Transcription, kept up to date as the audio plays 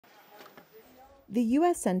The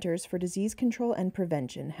U.S. Centers for Disease Control and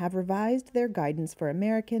Prevention have revised their guidance for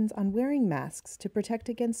Americans on wearing masks to protect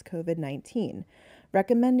against COVID-19,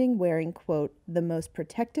 recommending wearing, quote, the most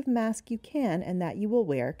protective mask you can and that you will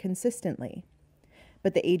wear consistently.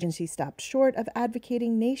 But the agency stopped short of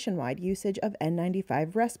advocating nationwide usage of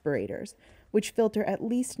N95 respirators, which filter at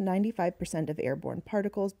least 95% of airborne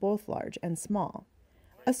particles, both large and small.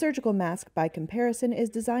 A surgical mask, by comparison, is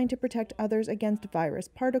designed to protect others against virus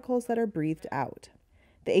particles that are breathed out.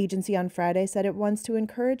 The agency on Friday said it wants to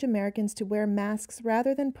encourage Americans to wear masks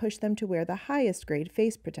rather than push them to wear the highest grade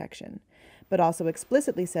face protection, but also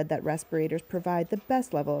explicitly said that respirators provide the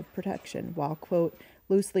best level of protection, while, quote,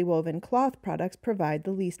 loosely woven cloth products provide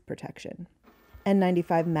the least protection.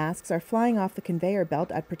 N95 masks are flying off the conveyor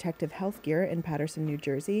belt at Protective Healthcare in Paterson, New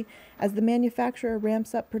Jersey, as the manufacturer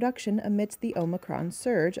ramps up production amidst the Omicron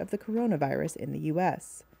surge of the coronavirus in the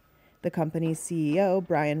U.S. The company's CEO,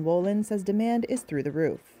 Brian Wolin, says demand is through the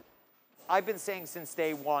roof. I've been saying since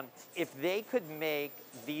day one, if they could make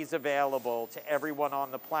these available to everyone on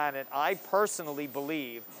the planet, I personally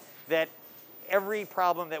believe that every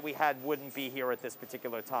problem that we had wouldn't be here at this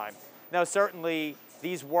particular time. Now, certainly,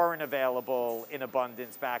 these weren't available in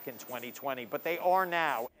abundance back in 2020, but they are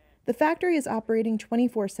now. The factory is operating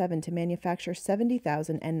 24/7 to manufacture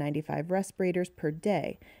 70,000 N95 respirators per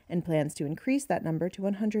day and plans to increase that number to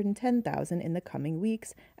 110,000 in the coming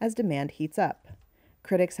weeks as demand heats up.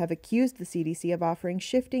 Critics have accused the CDC of offering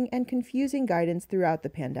shifting and confusing guidance throughout the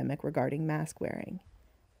pandemic regarding mask wearing.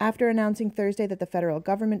 After announcing Thursday that the federal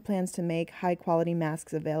government plans to make high-quality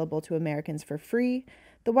masks available to Americans for free,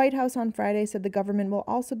 the White House on Friday said the government will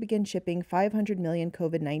also begin shipping 500 million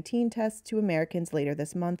COVID-19 tests to Americans later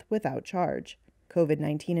this month without charge.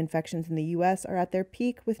 COVID-19 infections in the U.S. are at their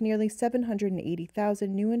peak, with nearly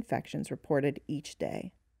 780,000 new infections reported each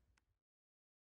day.